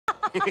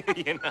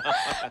You know?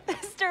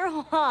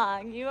 Mr.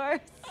 Huang, you are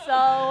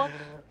so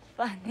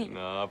funny.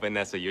 No,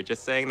 Vanessa, you're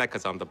just saying that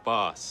because I'm the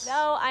boss.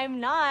 No, I'm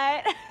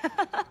not.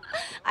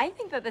 I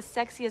think that the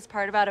sexiest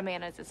part about a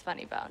man is his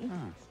funny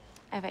bone.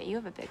 I bet you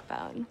have a big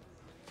bone.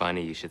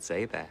 Funny you should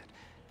say that.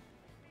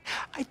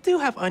 I do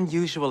have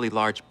unusually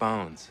large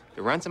bones.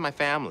 It runs in my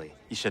family.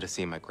 You should have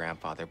seen my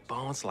grandfather.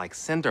 Bones like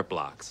cinder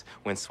blocks.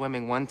 Went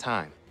swimming one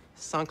time.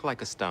 Sunk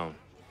like a stone.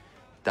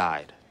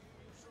 Died.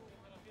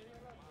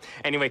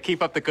 Anyway,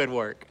 keep up the good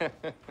work.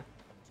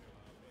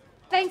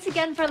 Thanks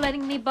again for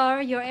letting me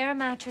borrow your air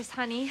mattress,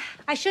 honey.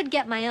 I should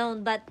get my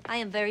own, but I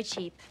am very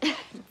cheap.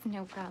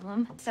 No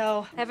problem.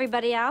 So,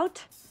 everybody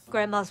out?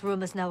 Grandma's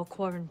room is now a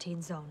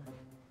quarantine zone.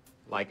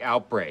 Like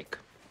Outbreak.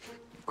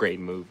 Great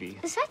movie.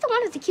 Is that the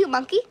one with the cute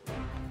monkey?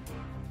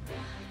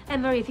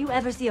 Emery, if you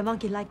ever see a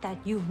monkey like that,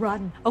 you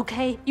run,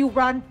 okay? You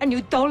run and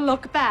you don't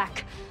look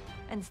back.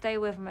 And stay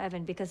away from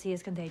Evan because he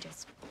is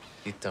contagious.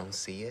 You don't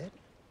see it?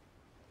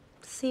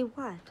 See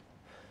what?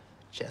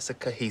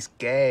 Jessica, he's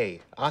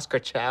gay. Oscar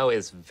Chow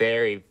is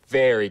very,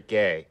 very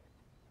gay.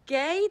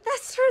 Gay?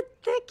 That's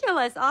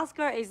ridiculous.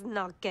 Oscar is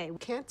not gay.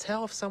 Can't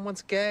tell if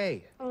someone's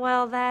gay.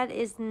 Well, that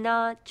is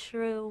not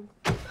true.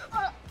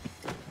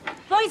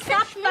 Boys,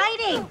 stop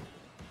fighting!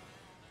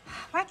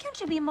 Why can't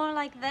you be more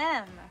like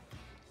them?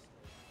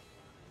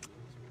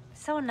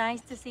 So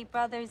nice to see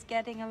brothers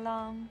getting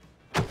along.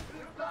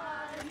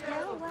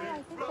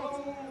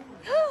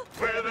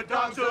 We're the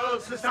dogs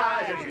of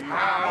society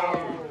now.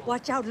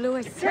 Watch out,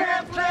 Louis.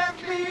 Can't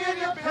let me in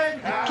your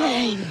penthouse.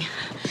 Gang.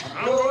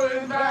 I'm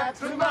going back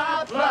to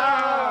my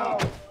plow.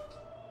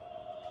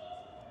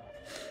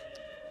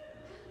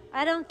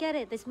 I don't get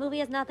it. This movie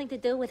has nothing to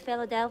do with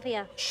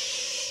Philadelphia.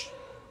 Shh.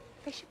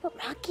 They should put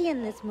Rocky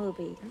in this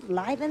movie.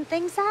 Liven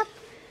things up.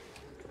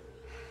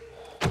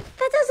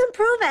 That doesn't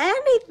prove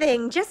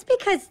anything. Just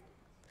because...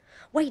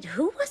 Wait,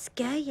 who was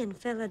gay in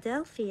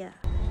Philadelphia?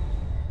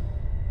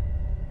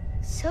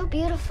 So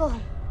beautiful.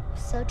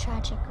 So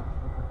tragic.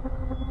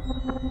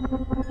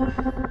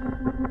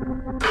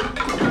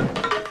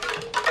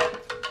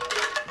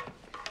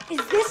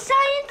 Is this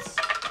science?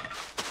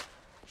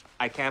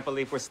 I can't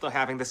believe we're still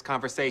having this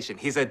conversation.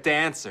 He's a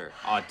dancer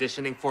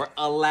auditioning for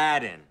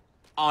Aladdin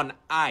on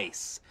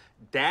ice.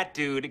 That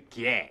dude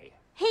gay.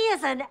 He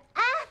is an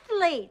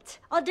athlete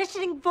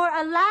auditioning for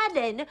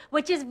Aladdin,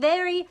 which is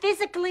very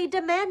physically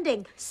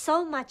demanding.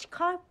 So much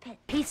carpet.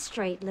 He's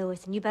straight,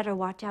 Louis, and you better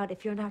watch out.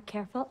 If you're not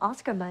careful,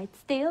 Oscar might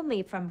steal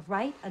me from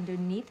right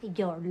underneath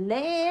your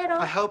little...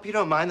 I hope you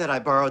don't mind that I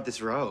borrowed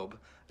this robe.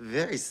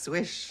 Very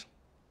swish.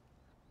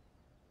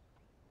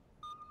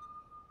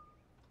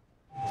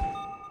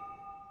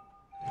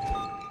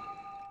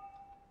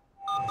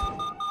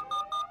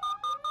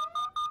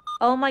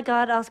 Oh my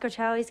God, Oscar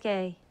Chow is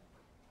gay.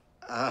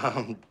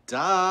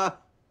 Duh.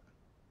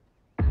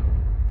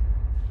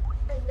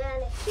 And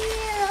then a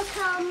hero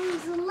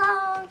comes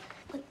along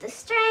with the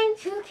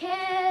strength to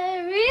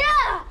carry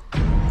on.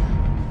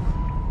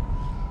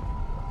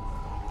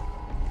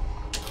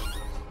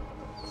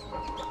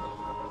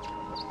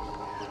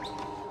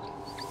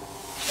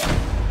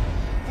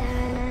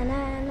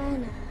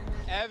 Da-na-na-na-na.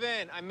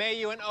 Evan, I made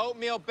you an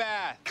oatmeal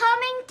bath.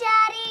 Coming,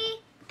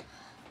 Daddy.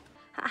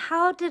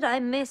 How did I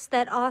miss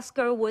that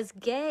Oscar was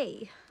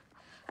gay?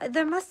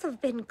 There must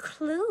have been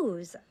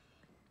clues.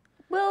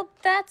 Well,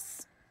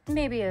 that's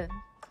maybe a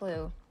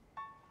clue.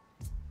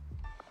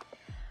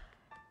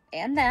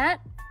 And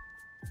that.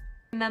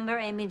 Remember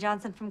Amy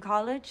Johnson from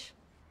college?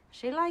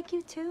 She liked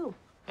you too.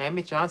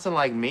 Amy Johnson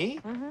like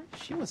me?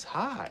 She was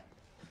hot.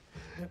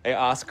 Hey,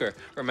 Oscar,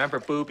 remember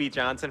Boobie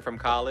Johnson from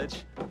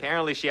college?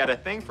 Apparently she had a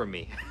thing for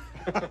me.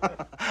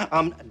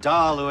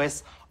 Duh,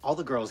 Louis. All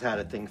the girls had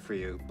a thing for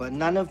you, but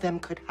none of them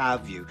could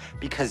have you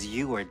because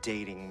you were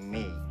dating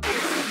me.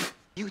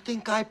 You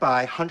think I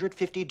buy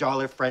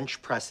 $150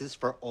 French presses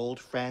for old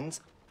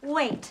friends?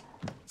 Wait,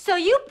 so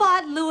you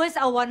bought Louis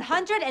a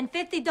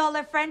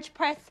 $150 French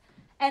press,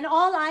 and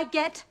all I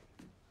get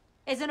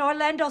is an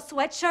Orlando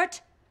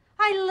sweatshirt?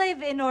 I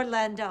live in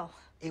Orlando.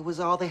 It was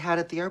all they had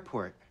at the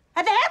airport.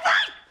 At the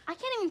airport? I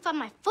can't even find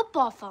my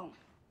football phone.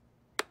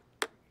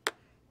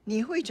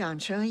 你会长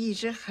成一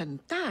只很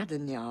大的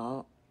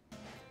鸟。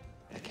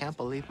 I can't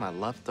believe my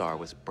love door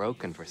was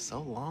broken for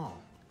so long.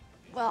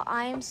 Well,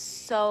 I'm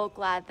so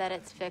glad that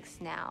it's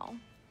fixed now.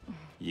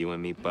 You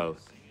and me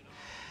both.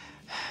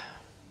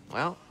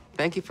 Well,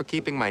 thank you for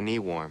keeping my knee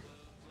warm.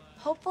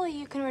 Hopefully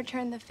you can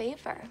return the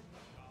favor.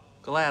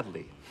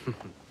 Gladly.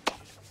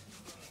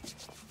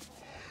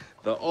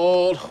 The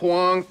old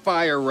Huang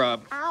fire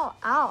rub. Ow,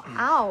 ow,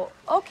 ow.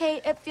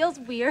 Okay, it feels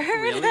weird.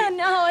 Really?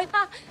 No,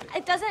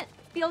 it doesn't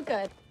feel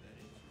good.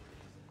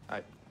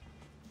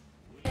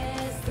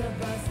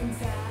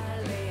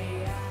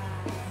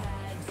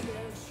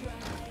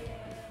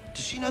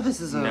 Does she know this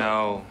is a...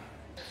 No.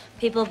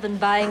 People have been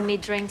buying me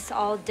drinks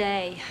all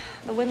day.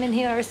 The women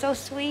here are so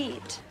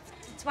sweet.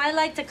 That's why I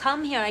like to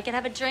come here. I can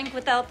have a drink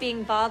without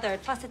being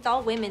bothered. Plus, it's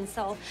all women,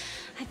 so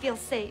I feel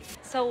safe.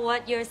 So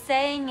what you're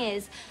saying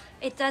is,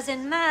 it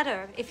doesn't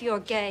matter if you're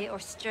gay or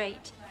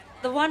straight.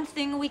 The one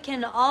thing we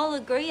can all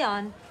agree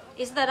on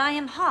is that I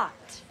am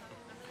hot.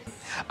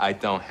 I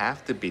don't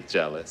have to be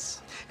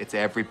jealous. It's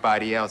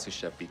everybody else who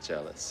should be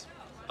jealous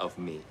of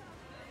me.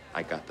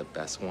 I got the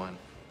best one.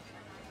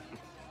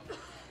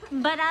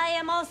 But I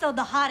am also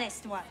the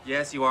hottest one.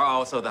 Yes, you are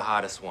also the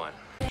hottest one.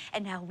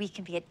 And now we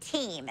can be a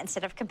team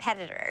instead of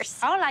competitors.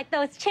 Oh, like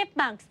those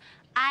chipmunks.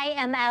 I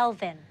am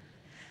Alvin.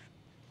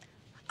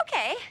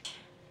 Okay.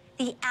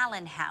 The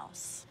Allen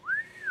House.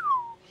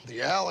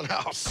 The Allen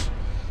House.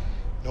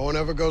 No one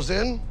ever goes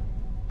in,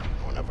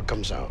 no one ever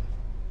comes out.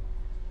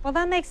 Well,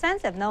 that makes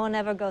sense if no one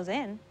ever goes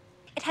in.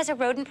 It has a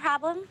rodent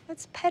problem.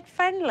 It's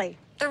pet-friendly.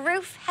 The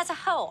roof has a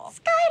hole.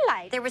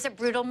 Skylight. There was a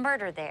brutal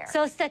murder there.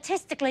 So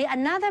statistically,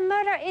 another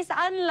murder is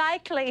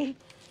unlikely.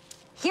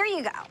 Here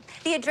you go.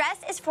 The address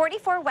is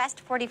 44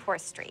 West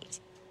 44th Street.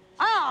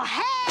 Oh,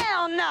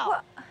 hell no!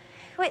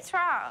 What's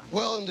wrong?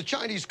 Well, in the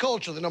Chinese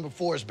culture, the number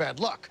 4 is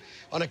bad luck.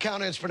 On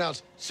account, it's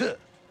pronounced "si,"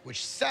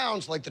 which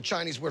sounds like the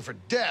Chinese word for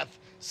death,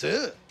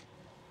 "si."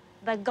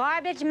 The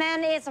garbage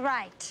man is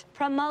right.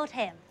 Promote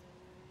him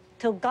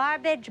to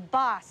garbage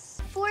boss.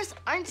 4s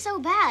aren't so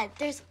bad.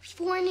 There's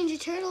 4 Ninja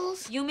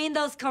Turtles. You mean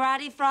those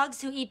karate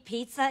frogs who eat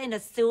pizza in a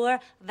sewer?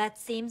 That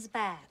seems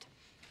bad.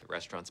 The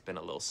restaurant's been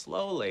a little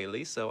slow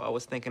lately, so I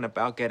was thinking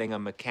about getting a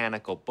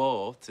mechanical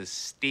bull to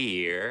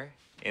steer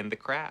in the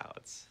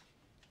crowds.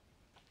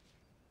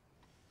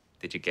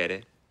 Did you get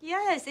it?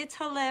 Yes, it's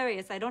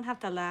hilarious. I don't have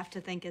to laugh to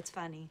think it's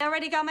funny. I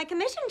already got my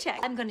commission check.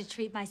 I'm going to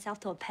treat myself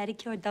to a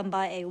pedicure done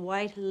by a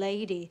white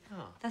lady.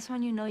 Oh. That's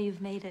when you know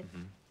you've made it.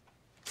 Mm-hmm.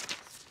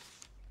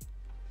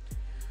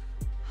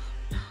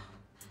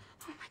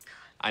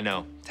 I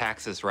know.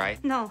 Taxes,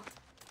 right? No.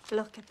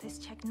 Look at this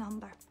check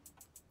number.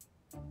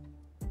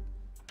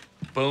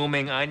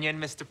 Booming onion,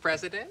 Mr.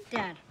 President?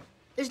 Dad,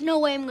 there's no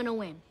way I'm gonna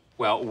win.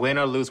 Well, win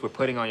or lose, we're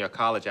putting on your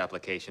college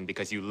application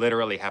because you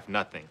literally have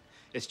nothing.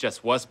 It's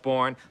just was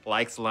born,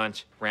 likes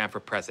lunch, ran for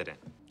president.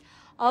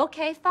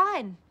 Okay,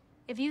 fine.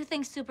 If you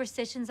think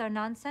superstitions are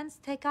nonsense,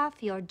 take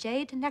off your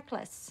jade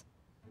necklace.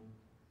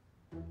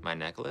 My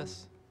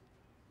necklace?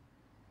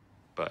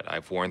 But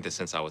I've worn this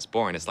since I was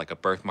born. It's like a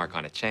birthmark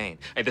on a chain.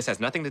 Hey, this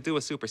has nothing to do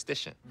with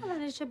superstition. Well,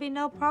 then it should be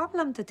no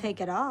problem to take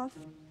it off.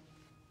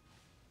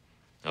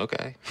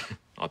 Okay,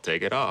 I'll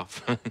take it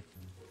off.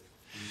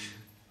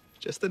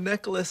 Just a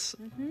necklace.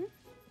 Mm-hmm.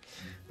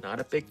 Not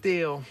a big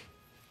deal.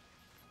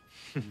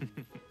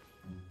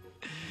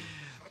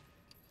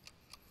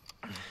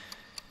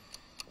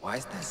 Why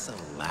is that so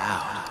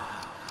loud?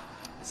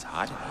 It's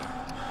hot in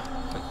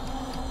here.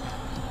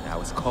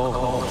 Now it's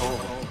cold.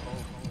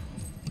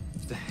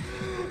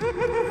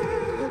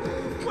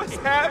 What's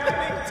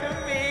happening to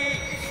me?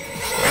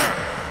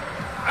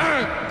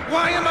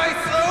 Why am I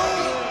so...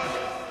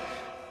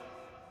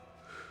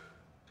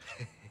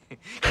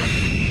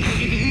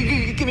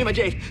 Give me my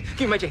jade.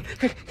 Give me my jade.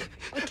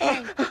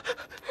 Okay.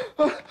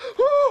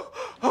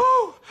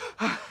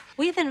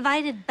 We've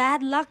invited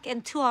bad luck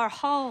into our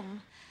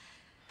home.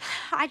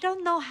 I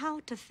don't know how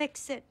to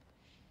fix it.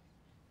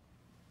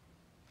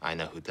 I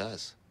know who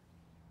does.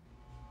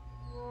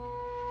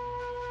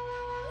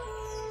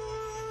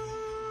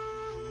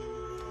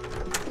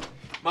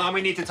 Mom,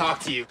 we need to talk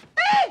to you.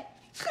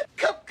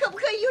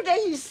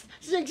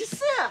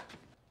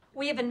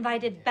 We have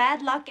invited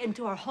bad luck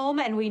into our home,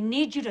 and we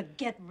need you to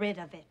get rid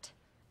of it.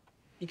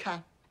 你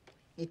看，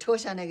你脱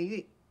下那个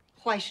玉，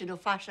坏事就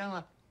发生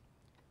了。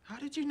 How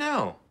did you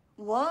know?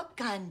 我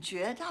感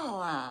觉到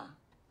啊。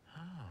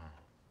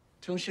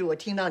同时我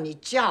听到你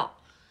叫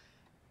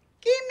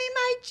 ，Give me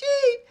my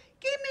jade,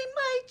 give me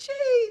my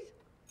jade。